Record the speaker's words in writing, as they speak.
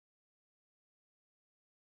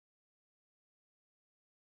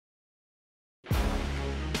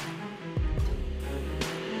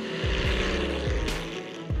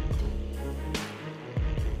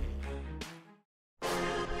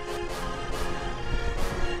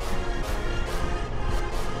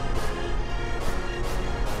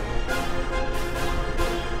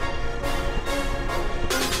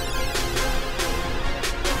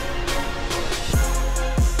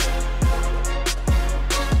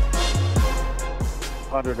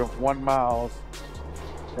101 miles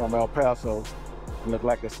from El Paso. It look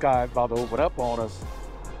like the sky is about to open up on us.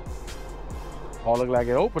 All look like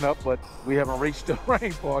it opened up, but we haven't reached the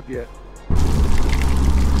rain part yet.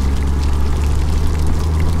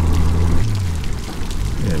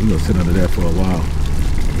 Yeah, we're gonna sit under that for a while.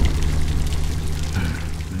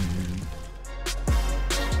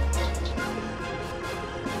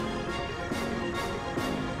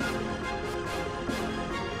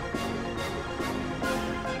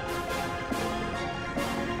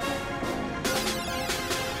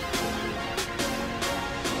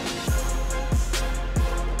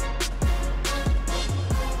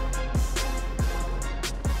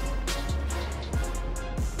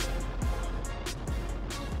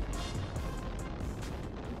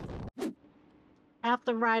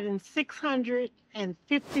 After riding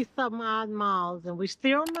 650 some odd miles, and we're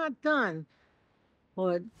still not done.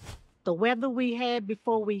 But the weather we had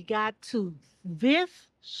before we got to this,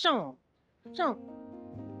 Sean,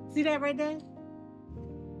 see that right there?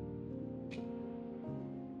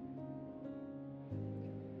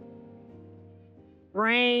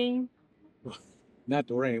 Rain. Not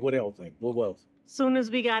the rain. What else? What else? Soon as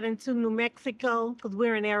we got into New Mexico, because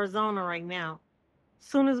we're in Arizona right now.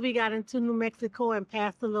 Soon as we got into New Mexico and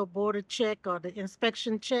passed the little border check or the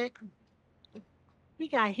inspection check, we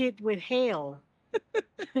got hit with hail.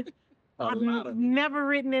 I've never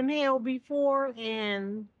ridden in hail before,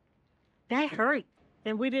 and that hurt.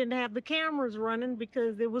 And we didn't have the cameras running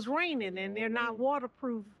because it was raining, and they're not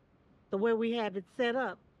waterproof the way we had it set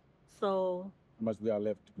up. So how much we got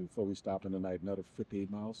left before we stop in the night? Another 58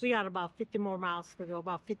 miles? We got about 50 more miles to go,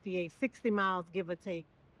 about 58, 60 miles, give or take,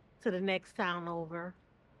 to the next town over.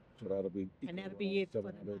 So that'll be... And that'll be it for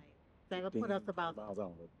the night. That'll put us about...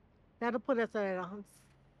 That'll put us at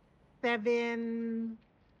 7:15.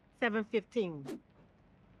 All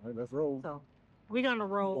right, let's roll. So we're gonna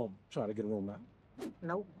roll. Oh, try to get a room now.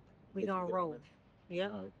 Nope. We're gonna roll.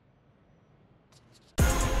 Yep. All right.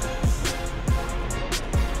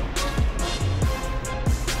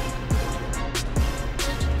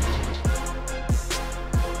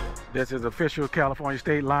 This is official California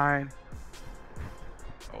state line.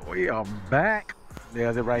 We are back.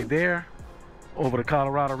 There's it right there, over the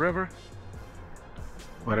Colorado River.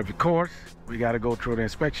 But of course, we got to go through the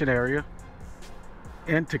inspection area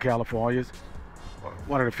into California.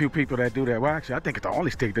 One of the few people that do that. Well, actually, I think it's the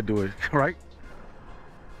only state to do it, right?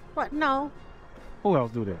 What? No. Who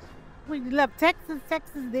else do this? We left Texas.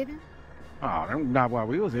 Texas did it. Oh, not while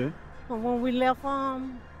we was here. But when we left all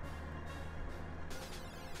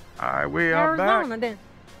right, we are Arizona, back.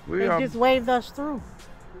 They just waved us through.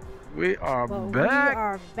 We are back. We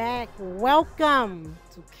are back. Welcome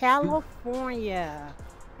to California.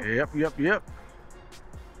 Yep.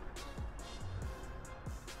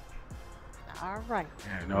 All right.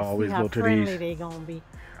 And always go to these. They gonna be.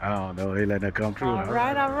 I don't know. They letting that come through. All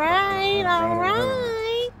right.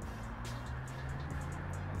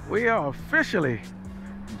 We are officially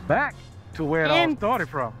back to where it all started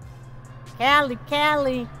from.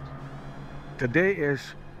 Cali. Today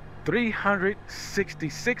is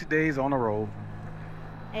 366 days on the road.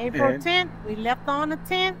 April 10th. We left on the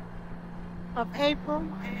 10th of April,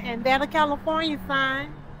 and there's a California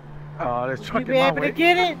sign. Oh, that's trucking my way. You be able to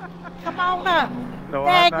get it? Come on up. No,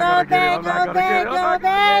 I'm not gonna get it.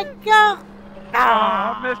 There you go. Oh,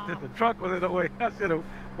 I missed it. The truck was in the way. I should have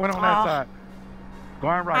went on that side.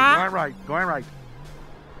 Going right.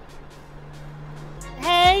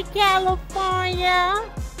 Hey, California.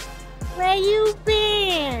 Where you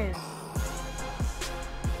been?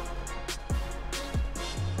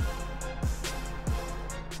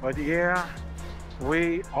 But yeah,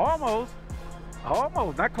 we almost,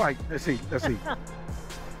 not quite. Let's see.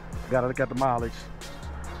 Gotta look at the mileage.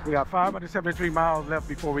 We got 573 miles left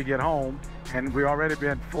before we get home, and we already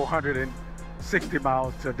been 460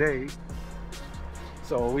 miles today.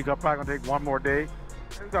 So we probably gonna take one more day.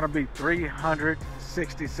 It's gonna be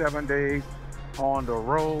 367 days on the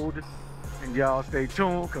road. And y'all stay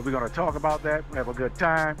tuned, because we're gonna talk about that, have a good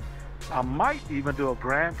time. I might even do a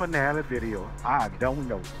grand finale video. I don't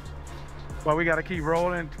know. But we gotta keep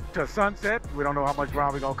rolling to sunset. We don't know how much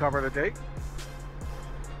ground we're gonna cover today.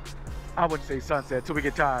 I wouldn't say sunset till we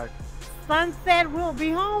get tired. Sunset, we'll be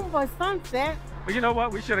home for sunset. But you know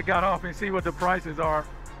what? We should have got off and see what the prices are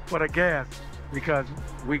for the gas, because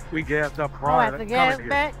we gassed up prior to coming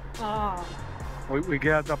here. Oh. We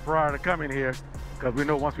gassed up prior to coming here, because we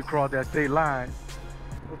know once we cross that state line,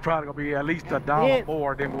 we're probably gonna be at least $1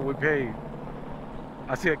 more than what we paid.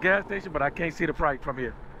 I see a gas station, but I can't see the price from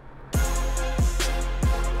here.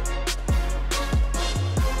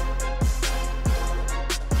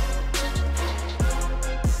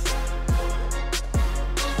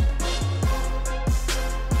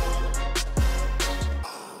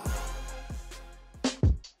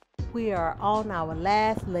 we are on our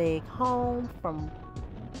last leg home from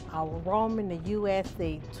our Roaming the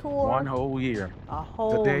USA tour. One whole year. A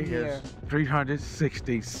whole Today year. is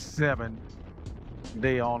 367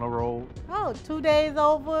 day on the road. Oh, 2 days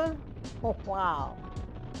over? Oh, wow.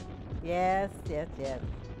 Yes, yes, yes.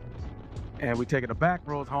 And we're taking the back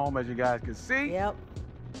roads home, as you guys can see. Yep.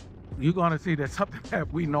 You're going to see that something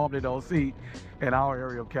that we normally don't see in our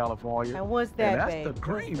area of California. And what's that, and that's babe? the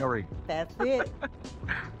greenery. That's it.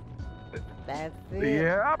 That's it.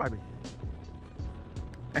 Yeah, baby.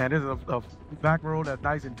 And this is a back road that's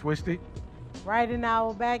nice and twisty. Right in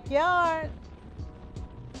our backyard.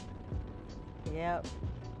 Yep.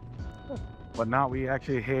 But now we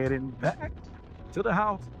actually heading back to the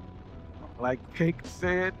house. Like Cake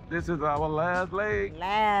said, this is our last leg.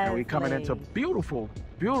 And we coming into beautiful,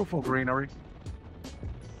 beautiful greenery.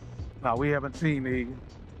 Now we haven't seen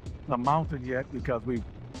the mountain yet because we're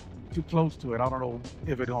too close to it. I don't know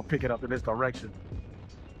if it's gonna pick it up in this direction.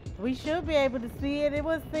 We should be able to see it. It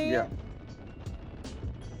was see it.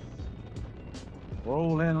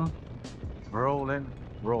 Rolling, rolling,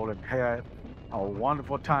 rolling. Had a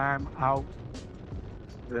wonderful time out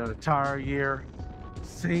the entire year.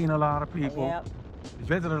 Seen a lot of people. Yep.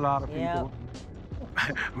 Visited a lot of people.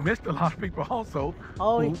 Missed a lot of people also.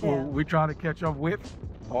 Who we try to catch up with,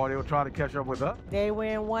 or they were trying to catch up with us. They were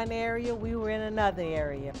in one area, we were in another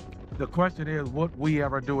area. The question is, would we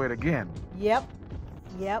ever do it again? Yep.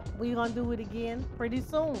 Yep, we're gonna do it again pretty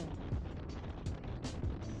soon.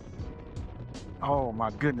 Oh my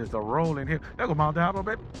goodness, the rolling here. There go Mount Diablo,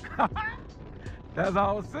 baby. That's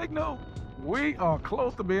our signal. We are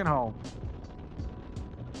close to being home.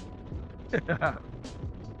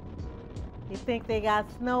 You think they got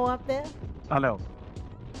snow up there? I know.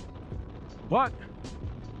 But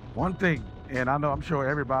one thing, and I know I'm sure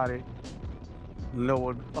everybody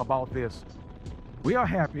knows about this. We are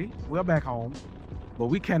happy, we're back home, but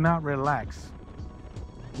we cannot relax.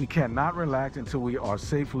 We cannot relax until we are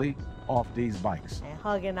safely off these bikes. And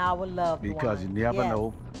hugging our loved ones. Because you never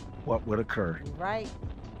know what would occur. Right.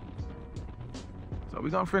 So we're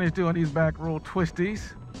gonna finish doing these back road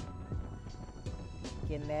twisties.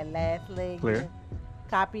 Getting that last leg Clear. in.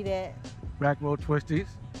 Copy that. Back road twisties.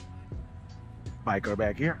 Biker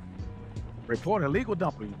back here. Report illegal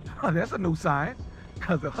dumping. That's a new sign.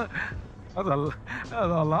 There's a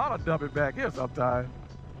lot of dumping back here sometimes.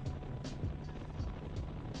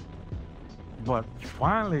 But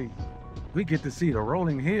finally, we get to see the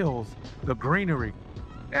rolling hills, the greenery.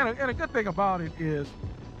 And a good thing about it is,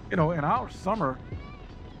 you know, in our summer,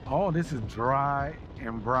 all this is dry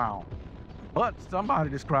and brown. But somebody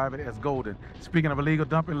described it as golden. Speaking of illegal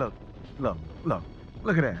dumping, look at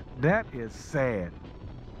that. That is sad.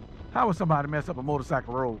 How would somebody mess up a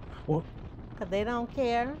motorcycle road? Well, because they don't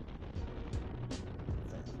care.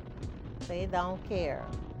 They don't care.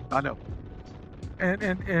 I know.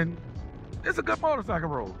 And it's a good motorcycle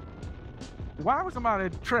road. Why would somebody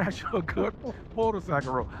trash a good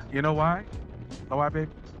motorcycle road? You know why? Know why, babe?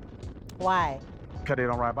 Why? Because they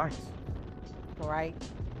don't ride bikes. Right.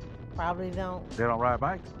 Probably don't. They don't ride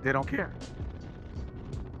bikes. They don't care.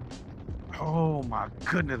 Oh my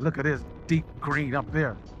goodness, look at this deep green up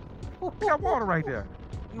there. We got water right there.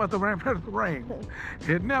 Must have rain.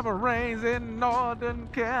 It never rains in Northern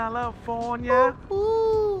California.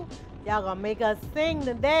 Y'all gonna make us sing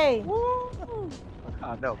today. Woo.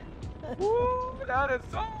 I know. Woo, that is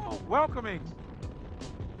so welcoming.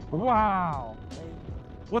 Wow.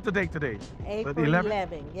 What's the date today? April The 11th?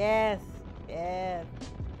 11. Yes. Yes.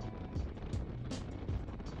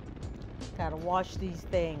 Gotta wash these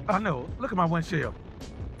things. I know. Look at my windshield.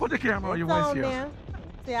 Put the camera on your windshield. There.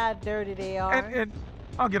 See how dirty they are. And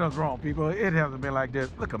I'll get us wrong, people. It hasn't been like this.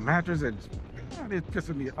 Look, a mattress and it's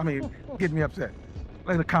pissing me. I mean, getting me upset.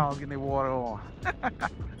 Look at the cows getting their water on.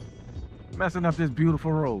 Messing up this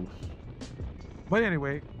beautiful road. But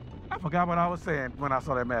anyway, I forgot what I was saying when I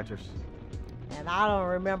saw that mattress. And I don't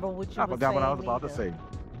remember what you were saying. I forgot what I was about to say.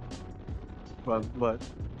 But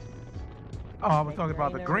I was talking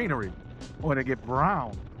about the greenery. When they get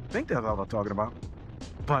brown. I think that's what I'm talking about.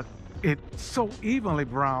 But it's so evenly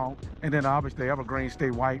brown, and then obviously evergreens stay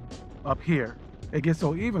white up here. It gets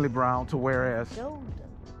so evenly brown to whereas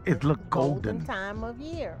it looked golden. Golden time of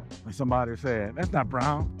year. And somebody said, that's not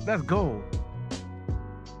brown, that's gold.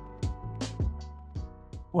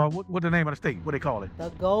 Well, what's the name of the state? What do they call it? The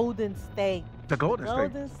Golden State. The Golden State.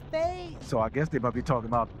 Golden State. So I guess they might be talking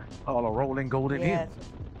about all the rolling golden hills.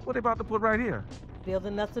 What they about to put right here?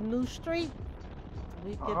 Building us a new street.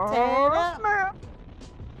 We can tear it up. Snap.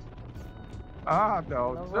 I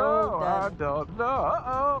don't know.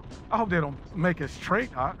 Uh-oh. I hope they don't make it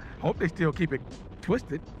straight. I hope they still keep it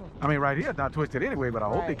twisted. I mean, right here it's not twisted anyway, but I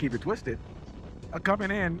hope they Right. keep it twisted.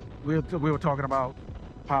 Coming in, we were talking about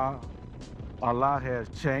how a lot has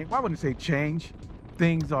changed. Well, I wouldn't say change.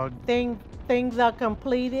 Things are, Things are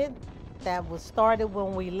completed that was started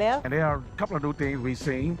when we left, and there are a couple of new things we've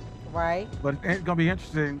seen, right? but it's gonna be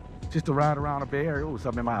interesting just to ride around the Bay Area. Oh,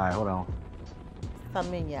 something in my eye. Hold on.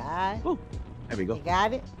 Something in your eye. Ooh, there we go. You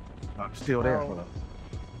got it? Still there. Oh. Hold on.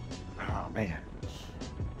 Oh man.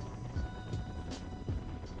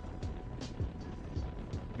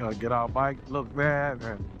 Gonna get our bike, look bad,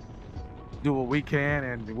 and do what we can,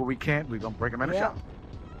 and what we can't, we're gonna break them in the Yeah. shop.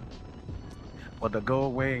 But the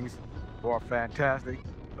gold wings were fantastic.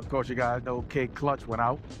 Of course, you guys know K clutch went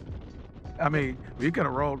out. I mean, you could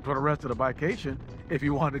have rolled for the rest of the bikecation if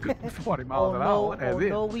you wanted to go 40 miles an hour. That's it.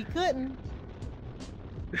 No, we couldn't.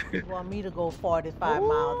 You want me to go 45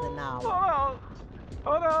 miles an hour?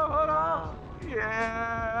 Hold on.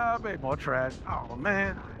 Yeah, I made more trash. Oh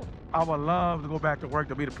man, I would love to go back to work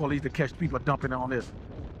to be the police to catch people dumping on this.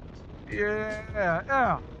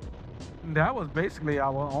 Yeah. That was basically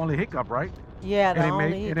our only hiccup, right? Yeah, the only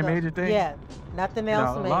Any hiccup. major thing? Yeah, nothing else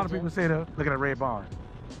Now, a major. lot of people say, look at the red barn.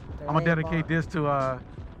 The I'm gonna red dedicate barn. this to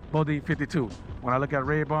Bodie 52. When I look at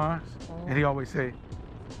Ray Barnes, and he always say,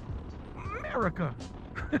 America.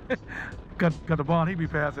 Cause the barn he be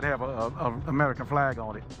passing have a American flag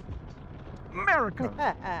on it. America.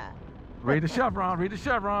 Read the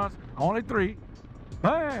chevrons. Only 3.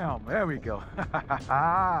 Bam, there we go.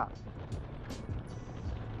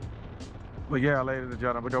 But yeah, ladies and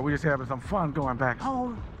gentlemen, we're just having some fun going back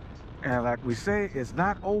home. And like we say, it's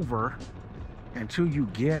not over until you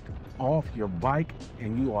get off your bike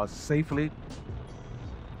and you are safely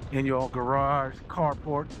in your garage,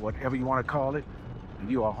 carport, whatever you want to call it,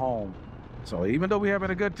 and you are home. So even though we're having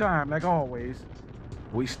a good time, like always,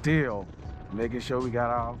 we still making sure we got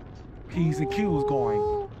our P's and Q's going.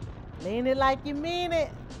 Ooh, lean it like you mean it.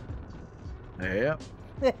 Yep.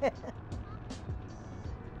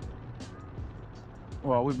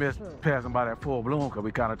 Well, we missed passing by that full bloom because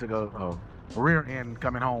we kind of took a rear end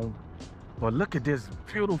coming home. But look at this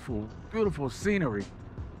beautiful, beautiful scenery.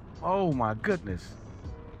 Oh my goodness.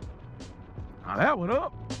 Now that one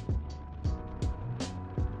up.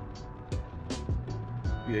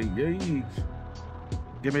 Yeah.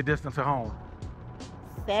 Give me a distance to home.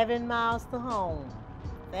 7 miles to home.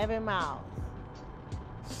 7 miles.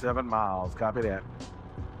 7 miles, copy that.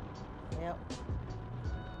 Yep.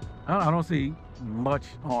 I don't see much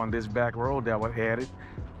on this back road that was added.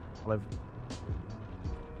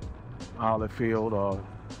 Olive field or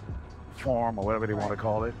farm or whatever they want to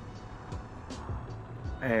call it.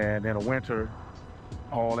 And in the winter,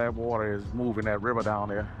 all that water is moving that river down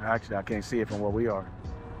there. Actually, I can't see it from where we are.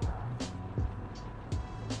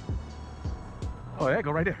 Oh, there you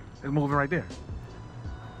go, right there. It's moving right there.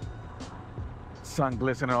 Sun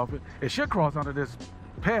glistening off it. It should cross under this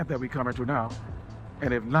path that we coming through now.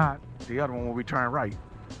 And if not, the other one will be turn right.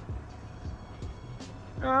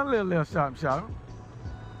 A little shot.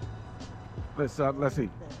 Let's see.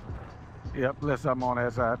 Yep, let's something on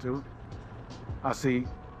that side too. I see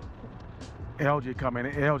algae coming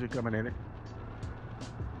in it.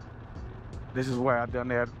 This is where I done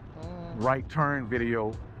that right turn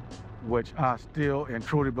video, which I still and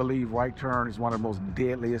truly believe right turn is one of the most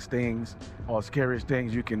deadliest things or scariest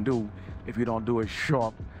things you can do if you don't do it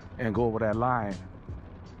sharp and go over that line.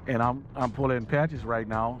 And I'm pulling patches right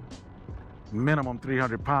now, minimum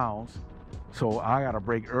 300 pounds. So I gotta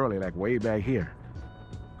brake early, like way back here.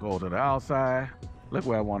 Go to the outside, look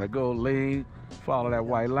where I wanna go, lean, follow that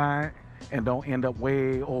white line, and don't end up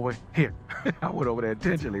way over here. I went over there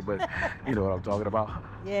intentionally, but you know what I'm talking about.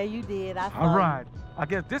 Yeah, you did. I saw All right, I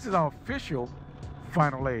guess this is our official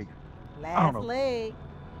final leg. you. I don't Last know. leg.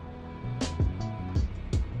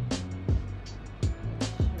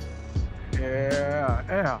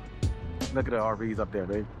 Yeah. Look at the RVs up there,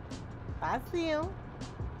 baby. I see him.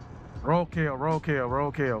 Roll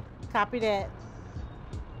kill. Copy that.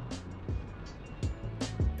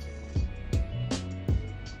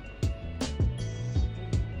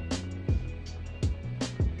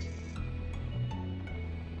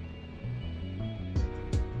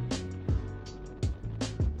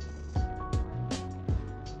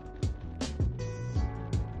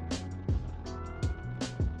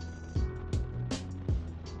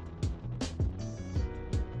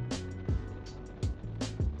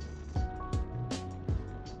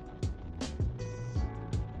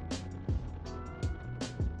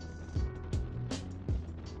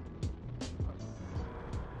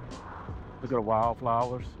 Look at the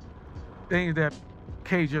wildflowers. Things that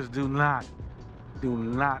Cajuns do not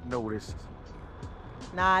notice.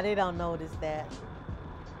 Nah, they don't notice that.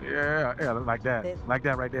 Yeah, yeah, like that. That- Like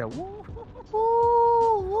that right there. Woo.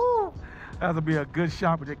 Woo, woo. That'll be a good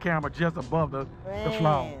shot with your camera just above the flowers.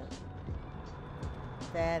 Man,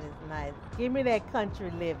 that is nice. Give me that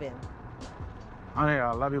country living. Honey,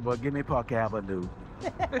 I love you, but give me Park Avenue.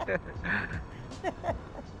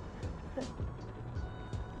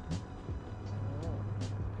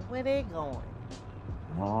 Where they going?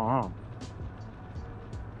 Uh-huh.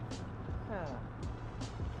 Huh.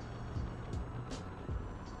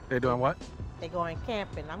 They doing what? They going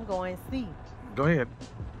camping. I'm going see. Go ahead.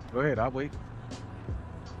 Go ahead, I'll wait.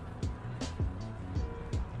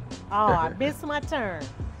 Oh, I missed my turn.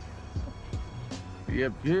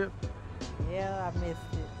 Yep, yep. Yeah, I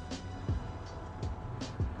missed it.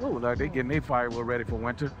 Oh, like they getting their firewood ready for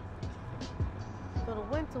winter. For the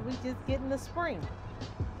winter, we just getting the spring.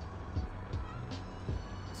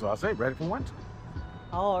 So I say ready for winter.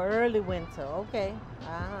 Oh, early winter. Okay.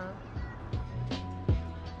 Uh-huh.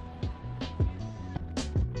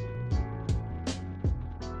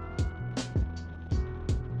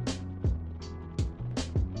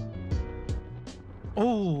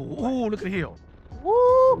 Oh, oh, look at the hill.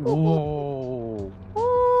 Woo! Whoa.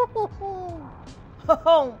 Woo!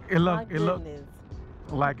 Oh, It my look, it look goodness.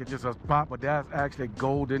 like it's just a spot, but that's actually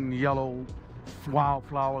golden yellow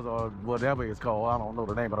wildflowers or whatever it's called. I don't know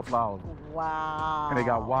the name of the flowers. Wow. And they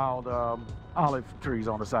got wild olive trees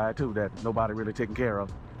on the side too that nobody really taking care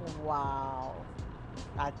of. Wow.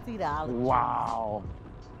 I see the olive trees. Wow.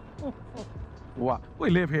 Wow. We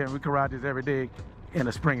live here and we could ride this every day in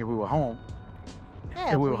the spring if we were home.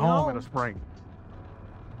 Yeah, If we were home in the spring.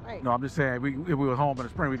 Right. No, I'm just saying, if we were home in the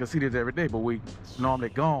spring, we could see this every day, but we normally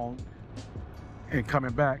gone and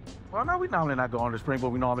coming back. Well, no, we normally not going in the spring, but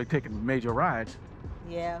we normally taking major rides.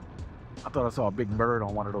 Yeah. I thought I saw a big bird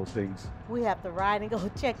on one of those things. We have to ride and go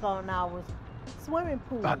check on our swimming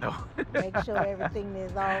pool. I know. Make sure everything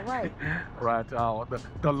is all right. Right.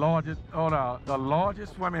 The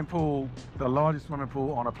largest swimming pool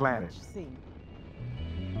on the planet. Let's see.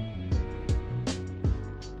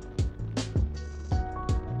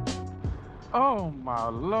 Oh my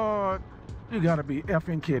Lord. You gotta be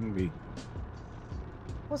effing kidding me.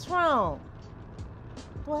 What's wrong?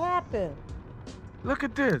 What happened? Look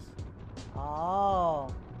at this.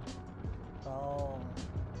 Oh. Oh.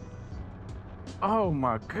 Oh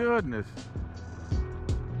my goodness.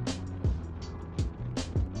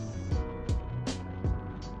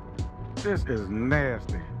 This is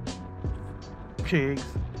nasty. Pigs.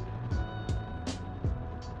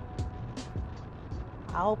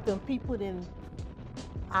 I hope them people didn't.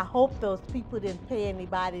 I hope those people didn't pay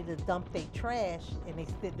anybody to dump their trash, and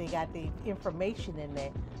they got the information in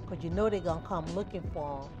there, because you know they're gonna come looking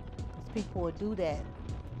for them. Because people will do that.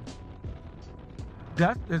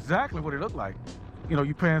 That's exactly what it looked like. You know,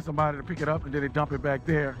 you paying somebody to pick it up and then they dump it back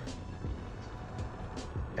there.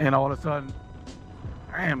 And all of a sudden,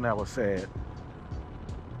 damn, that was sad.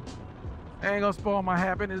 Ain't gonna spoil my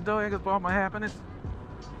happiness though, ain't gonna spoil my happiness.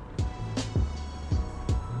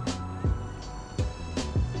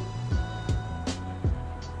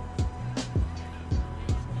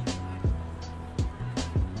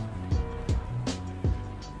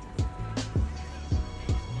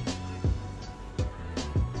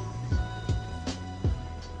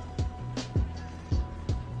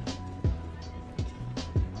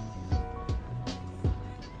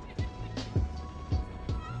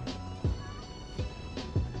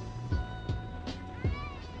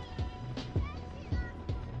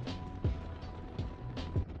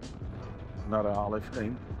 Another olive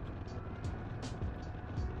thing.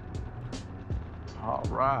 All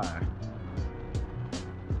right.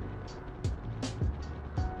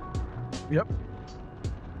 Yep.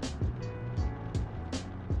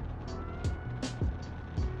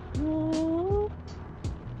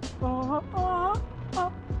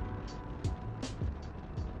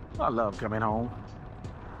 I love coming home.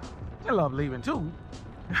 I love leaving too,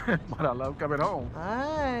 but I love coming home. All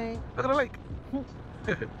right. Look at the lake.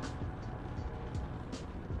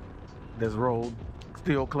 This road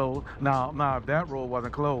still closed. Now, if that road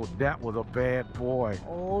wasn't closed, that was a bad boy.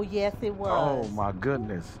 Oh yes, it was. Oh my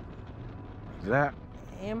goodness. That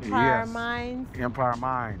Empire yes. Mines. Empire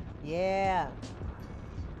Mine. Yeah.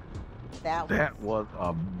 That was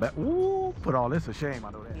a ooh, put all this to shame,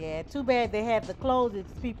 I know that. Yeah, too bad they had to close it.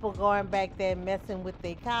 People going back there messing with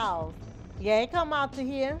their cows. Yeah, it come out to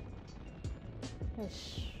here.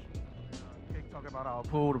 Talking about our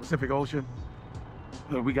pool, the Pacific Ocean.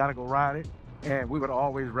 We got to go ride it. And we would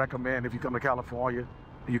always recommend, if you come to California,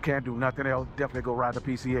 you can't do nothing else, definitely go ride the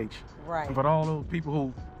PCH. Right. And for all those people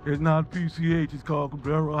who It's not PCH, it's called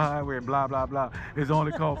Cabrillo Highway and blah, blah, blah. It's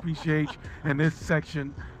only called PCH in this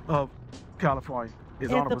section of California.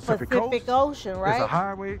 It's on the Pacific Ocean, right? It's a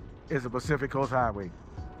highway, it's a Pacific Coast highway.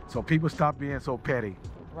 So people stop being so petty.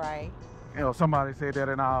 Right. You know, somebody said that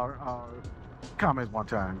in our comments one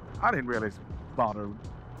time. I didn't really bother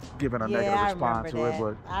giving a negative response to it,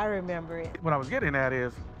 but I remember it. what I was getting at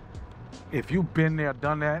is, if you've been there,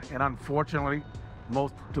 done that, and unfortunately,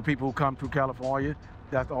 most of the people who come through California,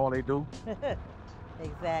 that's all they do.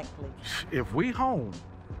 Exactly. If we home,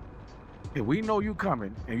 if we know you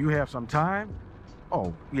coming and you have some time,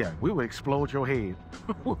 oh yeah, we will explode your head.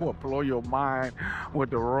 We will blow your mind with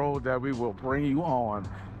the road that we will bring you on.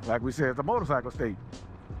 Like we said, it's the motorcycle state.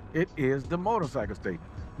 It is the motorcycle state.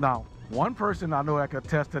 Now, one person I know that could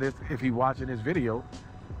attest to this if he's watching this video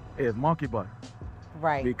is Monkey Butt.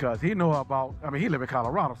 Right. Because he know about, I mean, he live in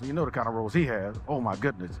Colorado, so you know the kind of roads he has. Oh my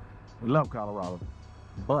goodness, we love Colorado.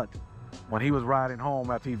 But when he was riding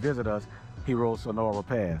home after he visited us, he rode Sonora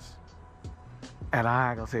Pass. And I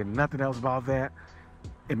ain't gonna say nothing else about that.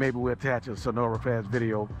 And maybe we'll attach a Sonora Pass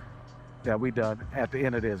video that we done at the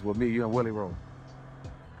end of this with me, you, and Willie Road.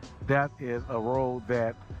 That is a road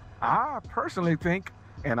that I personally think,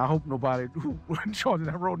 and I hope nobody who in charge of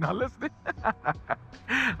that road not listening,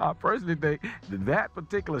 I personally think that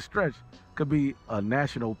particular stretch could be a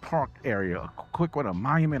national park area, a quick one, a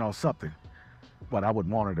monument or something. But I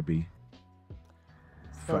wouldn't want it to be.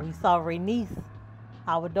 So we saw Renice,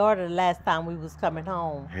 our daughter, the last time we was coming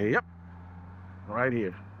home. Yep, right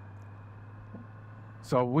here.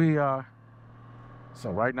 So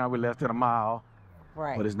so right now we're less than a mile.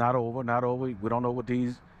 Right. But it's not over, not over. We don't know what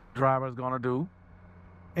these drivers gonna do.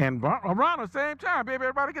 And around the same time, baby,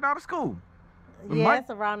 everybody get out of school. Yes,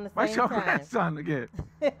 around the same Might show time. grandson again.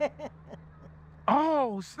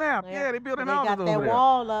 Oh, snap. Yeah, they building houses over there. They got that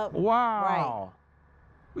wall up. Wow. Right.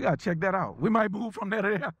 We gotta check that out. We might move from there to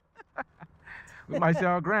there. We might see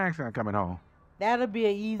our grandson coming home. That'll be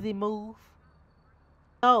an easy move.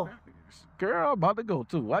 Oh. Girl, about to go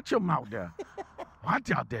too. Watch your mouth there. Watch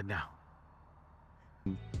out there now.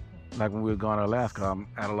 Like when we were going to Alaska, I'm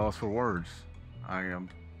at a loss for words. I am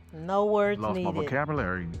no words lost needed. my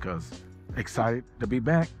vocabulary because excited to be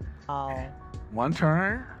back. Oh. One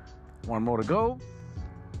turn, one more to go.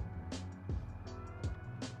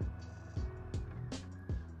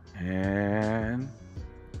 And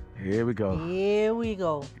here we go. Here we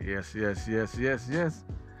go. Yes, yes, yes, yes, yes.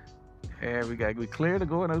 And we clear to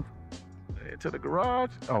go into the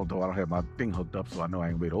garage. Although I don't have my thing hooked up, so I know I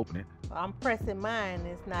ain't gonna be able to open it. I'm pressing mine.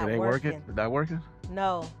 It's not It ain't working. Is that working?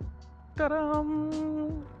 No.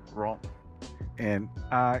 Ta-dam! Wrong. And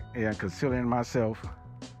I am considering myself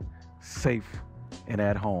safe and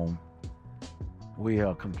at home. We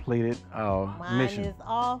have completed our mission. Mine is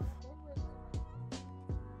off.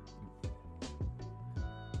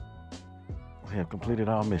 We have completed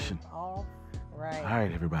our mission. Off. Right. All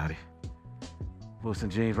right, everybody. Wilson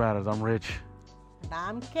Jeans Riders, I'm Rich. And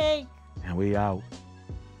I'm Kate. And we out.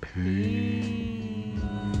 Peace.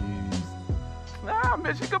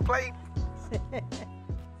 Mission complete.